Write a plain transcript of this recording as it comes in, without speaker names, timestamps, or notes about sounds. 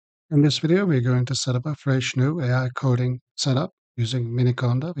In this video, we're going to set up a fresh new AI coding setup using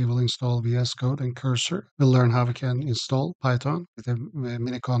Miniconda. We will install VS Code and Cursor. We'll learn how we can install Python with a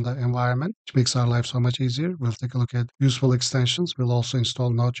Miniconda environment, which makes our life so much easier. We'll take a look at useful extensions. We'll also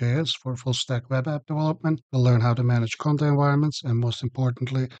install Node.js for full stack web app development. We'll learn how to manage Conda environments. And most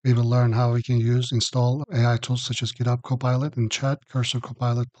importantly, we will learn how we can install AI tools such as GitHub Copilot and Chat, Cursor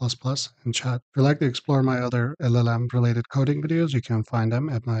Copilot++, and Chat. If you'd like to explore my other LLM-related coding videos, you can find them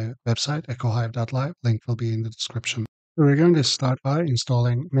at my website, echohive.live. Link will be in the description. So we're going to start by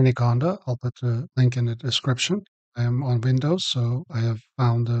installing Miniconda. I'll put the link in the description. I am on Windows, so I have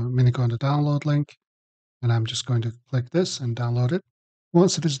found the Miniconda download link, and I'm just going to click this and download it.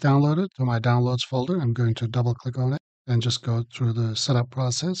 Once it is downloaded to my downloads folder, I'm going to double-click on it and just go through the setup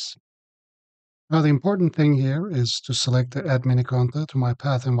process. Now, the important thing here is to select the add Miniconda to my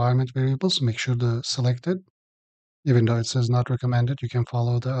path environment variables. Make sure the selected. Even though it says not recommended, you can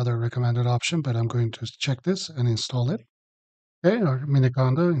follow the other recommended option, but I'm going to check this and install it. Okay, our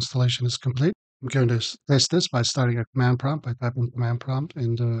Miniconda installation is complete. I'm going to test this by starting a command prompt by typing command prompt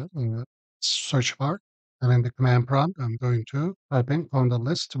in the search bar. And in the command prompt, I'm going to type in conda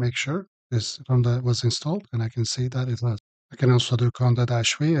list to make sure this conda was installed, and I can see that it was. I can also do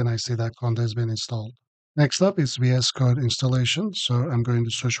conda-v, and I see that conda has been installed. Next up is VS Code installation. So I'm going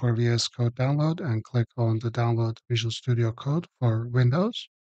to search for VS Code download and click on the download Visual Studio Code for Windows.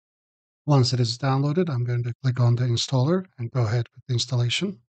 Once it is downloaded, I'm going to click on the installer and go ahead with the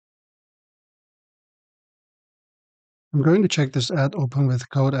installation. I'm going to check this add open with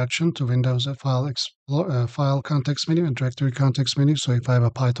code action to Windows file context menu and directory context menu. So if I have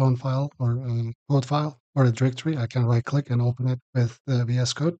a Python file or a code file or a directory, I can right click and open it with the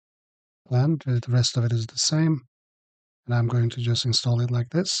VS Code. And the rest of it is the same. And I'm going to just install it like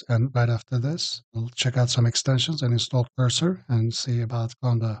this. And right after this, we'll check out some extensions and install Cursor and see about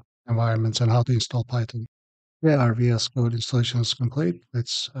Conda environments and how to install Python. Yeah, our VS Code installation is complete.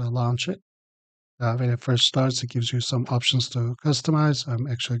 Let's launch it. When it first starts, it gives you some options to customize. I'm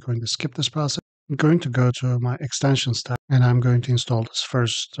actually going to skip this process. I'm going to go to my extensions tab, and I'm going to install this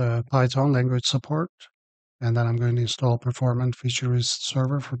first Python language support. And then I'm going to install performant featureless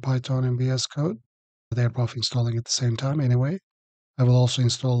server for Python and VS Code. They're both installing at the same time anyway. I will also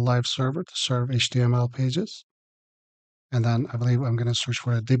install live server to serve HTML pages. And then I believe I'm going to search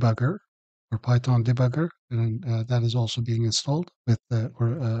for a debugger or Python debugger, and that is also being installed with the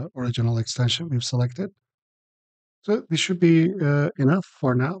original extension we've selected. So this should be enough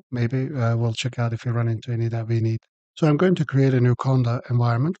for now. Maybe we'll check out if we run into any that we need. So I'm going to create a new Conda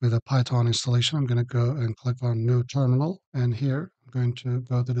environment with a Python installation. I'm going to go and click on New Terminal. And here I'm going to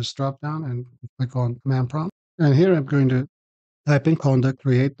go to this dropdown and click on Command Prompt. And here I'm going to type in conda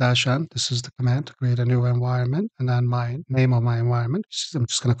create -n. This is the command to create a new environment. And then my name of my environment, I'm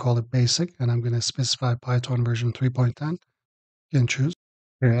just going to call it basic. And I'm going to specify Python version 3.10. You can choose.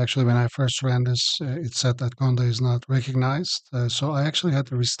 Actually, when I first ran this, it said that Conda is not recognized. So I actually had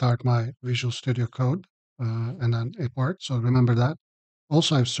to restart my Visual Studio Code, and then it worked. So remember that.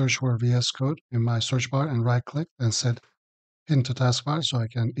 Also, I've searched for VS Code in my search bar and right-clicked and said pin to taskbar so I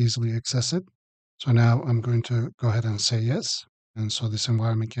can easily access it. So now I'm going to go ahead and say yes. And so this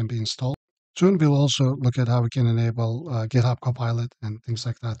environment can be installed. Soon we'll also look at how we can enable GitHub Copilot and things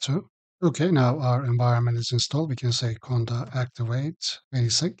like that too. Okay, now our environment is installed. We can say conda activate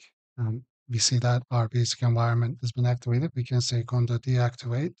basic. We see that our basic environment has been activated. We can say conda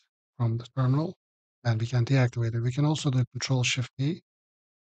deactivate from the terminal, and we can deactivate it. We can also do Control-Shift-P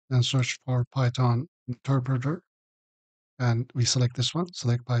and search for Python interpreter. And we select this one,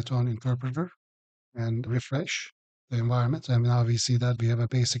 select Python interpreter, and refresh the environment. And now we see that we have a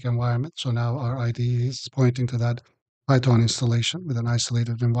basic environment. So now our IDE is pointing to that Python installation with an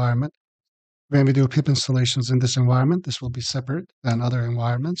isolated environment. When we do pip installations in this environment, this will be separate than other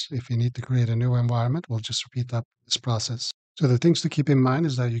environments. If you need to create a new environment, we'll just repeat up this process. So the things to keep in mind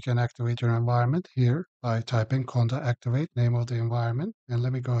is that you can activate your environment here by typing conda activate, name of the environment. And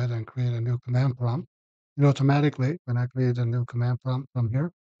let me go ahead and create a new command prompt. And automatically, when I create a new command prompt from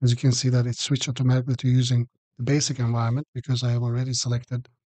here, as you can see that it switched automatically to using the basic environment because I have already selected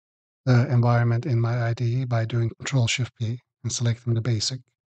the environment in my IDE by doing Control-Shift-P and selecting the basic.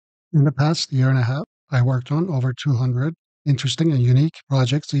 In the past year and a half, I worked on over 200 interesting and unique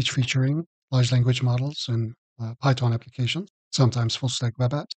projects, each featuring large language models and Python applications, sometimes full-stack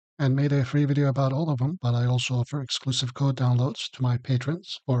web apps, and made a free video about all of them, but I also offer exclusive code downloads to my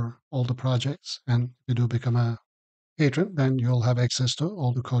patrons for all the projects. And if you do become a patron, then you'll have access to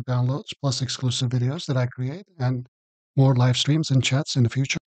all the code downloads, plus exclusive videos that I create, and more live streams and chats in the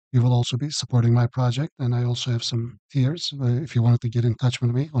future. you will also be supporting my project. And I also have some tiers. If you wanted to get in touch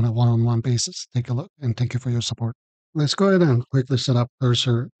with me on a one-on-one basis, take a look, and thank you for your support. Let's go ahead and quickly set up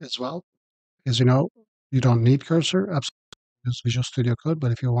Cursor as well. As you know, you don't need Cursor, absolutely, use Visual Studio Code,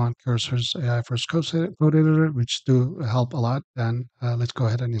 but if you want Cursor's AI first code editor, which do help a lot, then let's go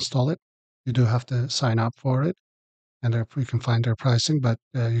ahead and install it. You do have to sign up for it, and you can find their pricing, but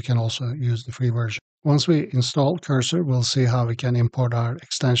you can also use the free version. Once we install Cursor, we'll see how we can import our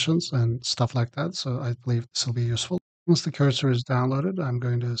extensions and stuff like that. So I believe this will be useful. Once the Cursor is downloaded, I'm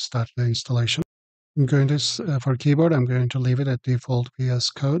going to start the installation. I'm going to, for keyboard, I'm going to leave it at default VS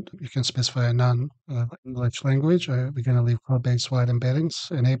Code. You can specify a non-English language. We're going to leave code-based wide embeddings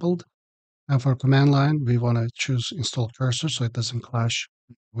enabled. And for command line, we want to choose install cursor so it doesn't clash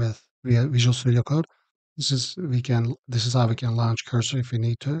with Visual Studio Code. This is how we can launch cursor if we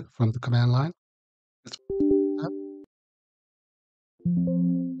need to from the command line. Let's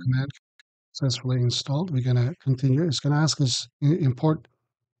command successfully installed. We're going to continue. It's going to ask us import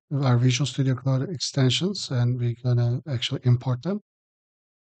our Visual Studio Code extensions, and we're going to actually import them.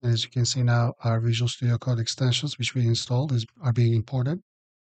 And as you can see now, our Visual Studio Code extensions, which we installed, are being imported.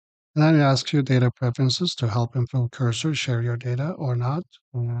 And then it asks you data preferences to help improve cursor, share your data or not.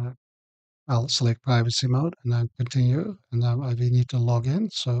 I'll select privacy mode and then continue. And now we need to log in.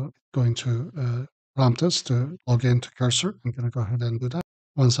 So it's going to prompt us to log into Cursor. I'm going to go ahead and do that.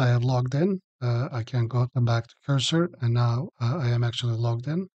 Once I have logged in, I can come back to Cursor. And now I am actually logged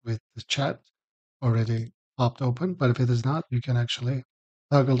in with the chat already popped open. But if it is not, you can actually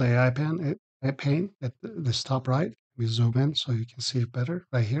toggle the AI pane at this top right. We zoom in so you can see it better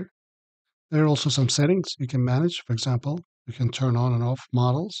right here. There are also some settings you can manage. For example, you can turn on and off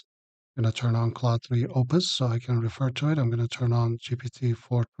models. I'm going to turn on Claude 3 Opus so I can refer to it. I'm going to turn on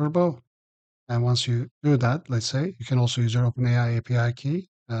GPT-4 Turbo. And once you do that, let's say, you can also use your OpenAI API key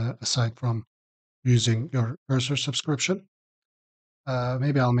aside from using your Cursor subscription.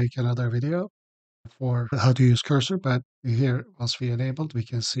 Maybe I'll make another video for how to use Cursor, but here, once we enabled, we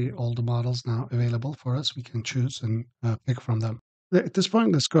can see all the models now available for us. We can choose and pick from them. At this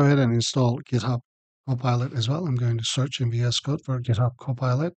point, let's go ahead and install GitHub Copilot as well. I'm going to search in VS Code for GitHub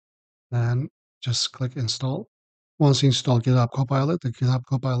Copilot and just click install. Once you install GitHub Copilot, the GitHub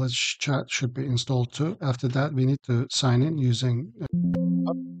Copilot chat should be installed too. After that, we need to sign in using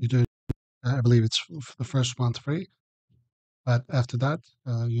you do. I believe it's the first month free, but after that,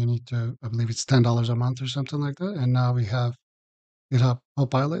 you need to. I believe it's $10 a month or something like that. And now we have GitHub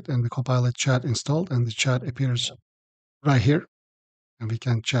Copilot and the Copilot chat installed, and the chat appears right here, and we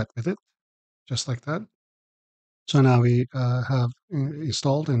can chat with it just like that. So now we have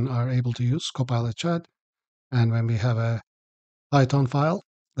installed and are able to use Copilot chat. And when we have a Python file,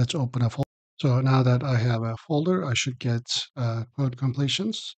 let's open a folder. So now that I have a folder, I should get code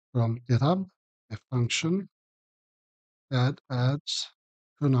completions from GitHub, a function that adds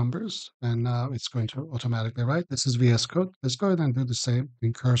two numbers, and now it's going to automatically write. This is VS Code. Let's go ahead and do the same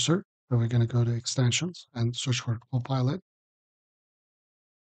in Cursor. So we're going to go to extensions and search for Copilot.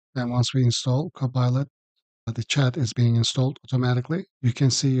 And once we install Copilot, the chat is being installed automatically. You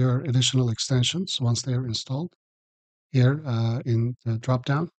can see your additional extensions once they are installed here in the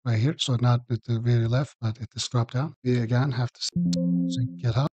drop-down right here. So not at the very left, but at this drop-down. We again have to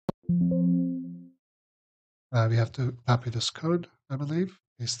GitHub. We have to copy this code, I believe,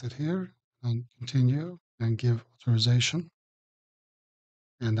 paste it here, and continue and give authorization.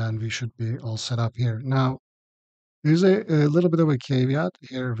 And then we should be all set up here. Now, there's a little bit of a caveat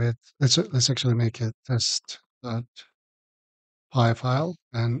here with, let's actually make a test.py file.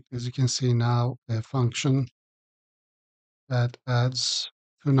 And as you can see now, a function that adds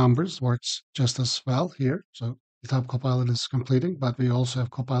two numbers works just as well here. So GitHub Copilot is completing, but we also have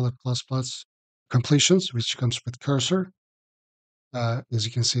Copilot++ completions, which comes with Cursor. As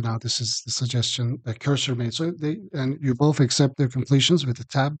you can see now, this is the suggestion that Cursor made. So and you both accept their completions with the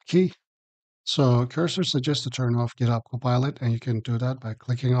tab key. So Cursor suggests to turn off GitHub Copilot, and you can do that by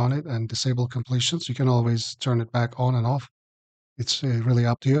clicking on it and disable completions. You can always turn it back on and off. It's really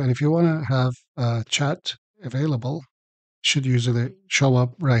up to you. And if you want to have chat available, should usually show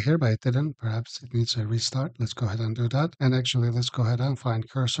up right here, but it didn't. Perhaps it needs a restart. Let's go ahead and do that. And actually, let's go ahead and find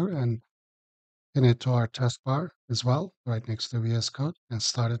Cursor and pin it to our taskbar as well, right next to VS Code, and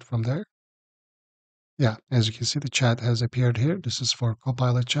start it from there. Yeah, as you can see, the chat has appeared here. This is for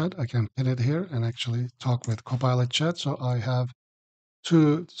Copilot chat. I can pin it here and actually talk with Copilot chat. So I have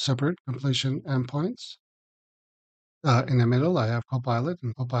two separate completion endpoints. In the middle, I have Copilot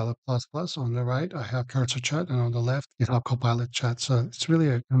and Copilot++. On the right, I have Cursor Chat, and on the left, GitHub Copilot Chat. So it's really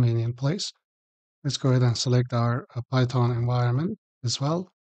a convenient place. Let's go ahead and select our Python environment as well.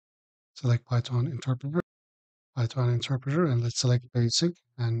 select Python interpreter, and let's select basic.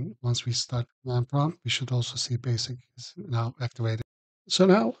 And once we start command prompt, we should also see basic is now activated. So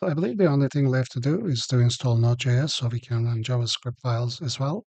now I believe the only thing left to do is to install Node.js so we can run JavaScript files as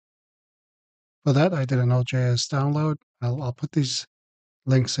well. For that, I did a Node.js download. I'll put these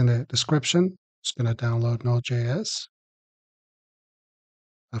links in the description. Just going to download Node.js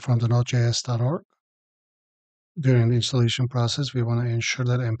from the nodejs.org. During the installation process, we want to ensure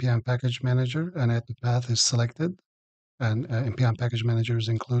that npm package manager and add the path is selected and npm package manager is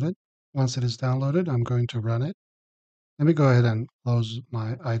included. Once it is downloaded, I'm going to run it. Let me go ahead and close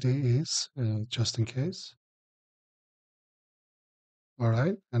my IDEs just in case. All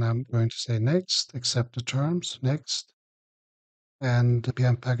right, and I'm going to say next, accept the terms, next. And the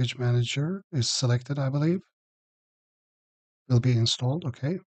npm package manager is selected, I believe. Will be installed,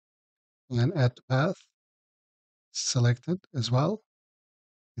 okay. And add the path selected as well,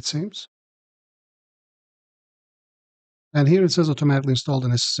 it seems. And here it says automatically install the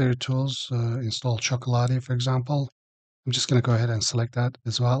necessary tools, install Chocolati, for example. I'm just going to go ahead and select that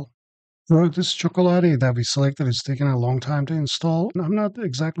as well. So this Chocolati that we selected is taking a long time to install. I'm not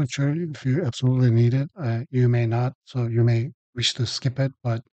exactly sure if you absolutely need it. You may not, so you may wish to skip it,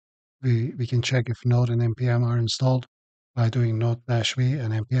 but we can check if Node and npm are installed by doing node-v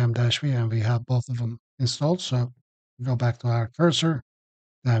and npm-v, and we have both of them installed. So go back to our cursor,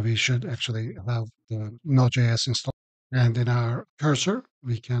 and we should actually have the Node.js installed. And in our cursor,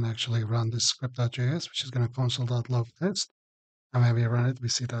 we can actually run this script.js, which is going to console.log test. And when we run it, we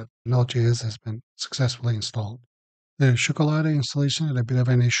see that Node.js has been successfully installed. The Chocolate installation is a bit of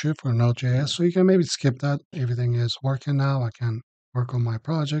an issue for Node.js, so you can maybe skip that. Everything is working now. I can work on my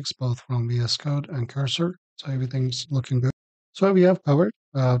projects, both from VS Code and Cursor, so everything's looking good. So we have covered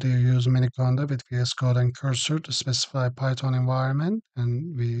how to use Miniconda with VS Code and Cursor to specify Python environment,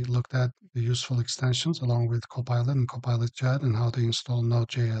 and we looked at the useful extensions along with Copilot and Copilot Chat and how to install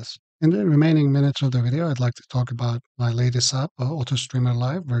Node.js. In the remaining minutes of the video, I'd like to talk about my latest app, AutoStreamer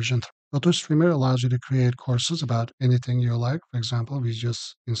Live version 3. AutoStreamer allows you to create courses about anything you like. For example, we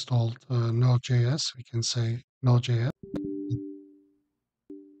just installed Node.js. We can say Node.js.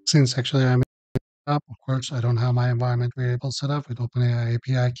 Since actually I'm up, of course, I don't have my environment variable set up with OpenAI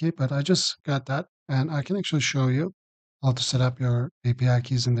API key, but I just got that, and I can actually show you how to set up your API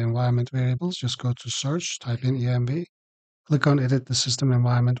keys in the environment variables. Just go to search, type in env, click on edit the system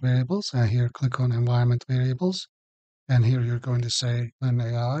environment variables, and here click on environment variables. And here you're going to say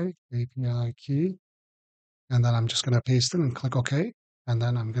OpenAI API key, and then I'm just going to paste it and click OK. And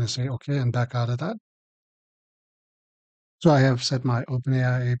then I'm going to say OK and back out of that. So I have set my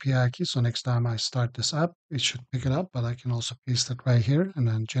OpenAI API key. So next time I start this app, it should pick it up, but I can also paste it right here and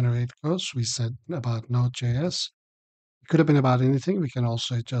then generate codes. We said about Node.js. It could have been about anything. We can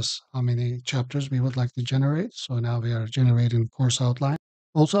also adjust how many chapters we would like to generate. So now we are generating course outline.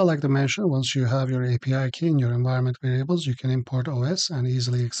 Also, I'd like to mention, once you have your API key in your environment variables, you can import OS and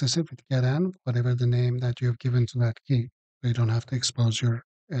easily access it with getEnv, whatever the name that you have given to that key. So you don't have to expose your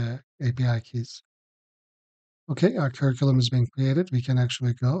API keys. Okay, our curriculum is being created. We can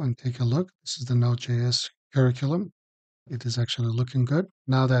actually go and take a look. This is the Node.js curriculum. It is actually looking good.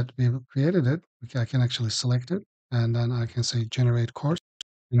 Now that we've created it, I can actually select it, and then I can say generate course,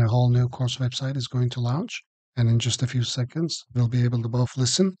 and a whole new course website is going to launch. And in just a few seconds, we'll be able to both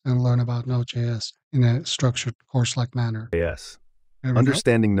listen and learn about Node.js in a structured course-like manner. Yes. There we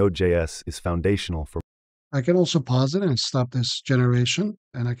Understanding Node.js is foundational for go. I can also pause it and stop this generation,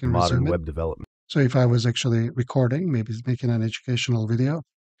 and I can modern resume it. web development. So if I was actually recording, maybe making an educational video,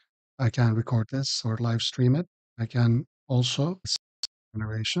 I can record this or live stream it. I can also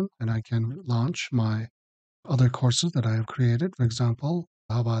generation, and I can launch my other courses that I have created. For example,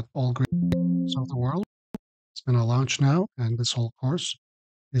 how about all grades of the world? It's going to launch now, and this whole course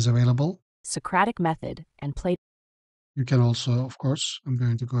is available. Socratic method and play. You can also, of course, I'm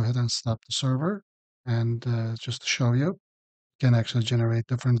going to go ahead and stop the server, and just to show you, you can actually generate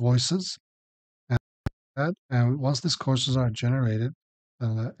different voices. And once these courses are generated,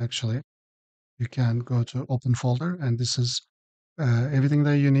 actually, you can go to open folder, and this is everything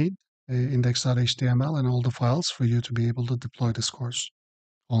that you need, index.html and all the files for you to be able to deploy this course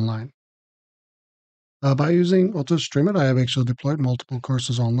online. By using AutoStreamer, I have actually deployed multiple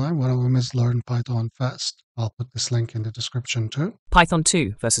courses online. One of them is Learn Python Fast. I'll put this link in the description too. Python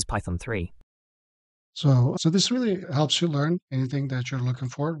 2 versus Python 3. So this really helps you learn anything that you're looking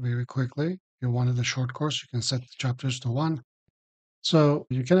for very quickly. If you wanted a short course, you can set the chapters to 1. So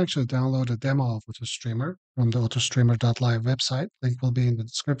you can actually download a demo of AutoStreamer from the autostreamer.live website. Link will be in the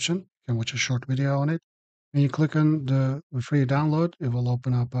description. You can watch a short video on it. When you click on the free download, it will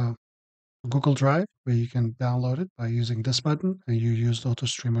open up a Google Drive, where you can download it by using this button, and you use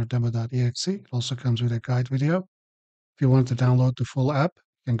AutoStreamer demo.exe. It also comes with a guide video. If you want to download the full app,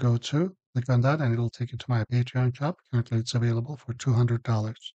 you can go to click on that, and it'll take you to my Patreon shop. Currently, it's available for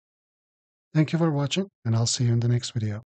 $200. Thank you for watching, and I'll see you in the next video.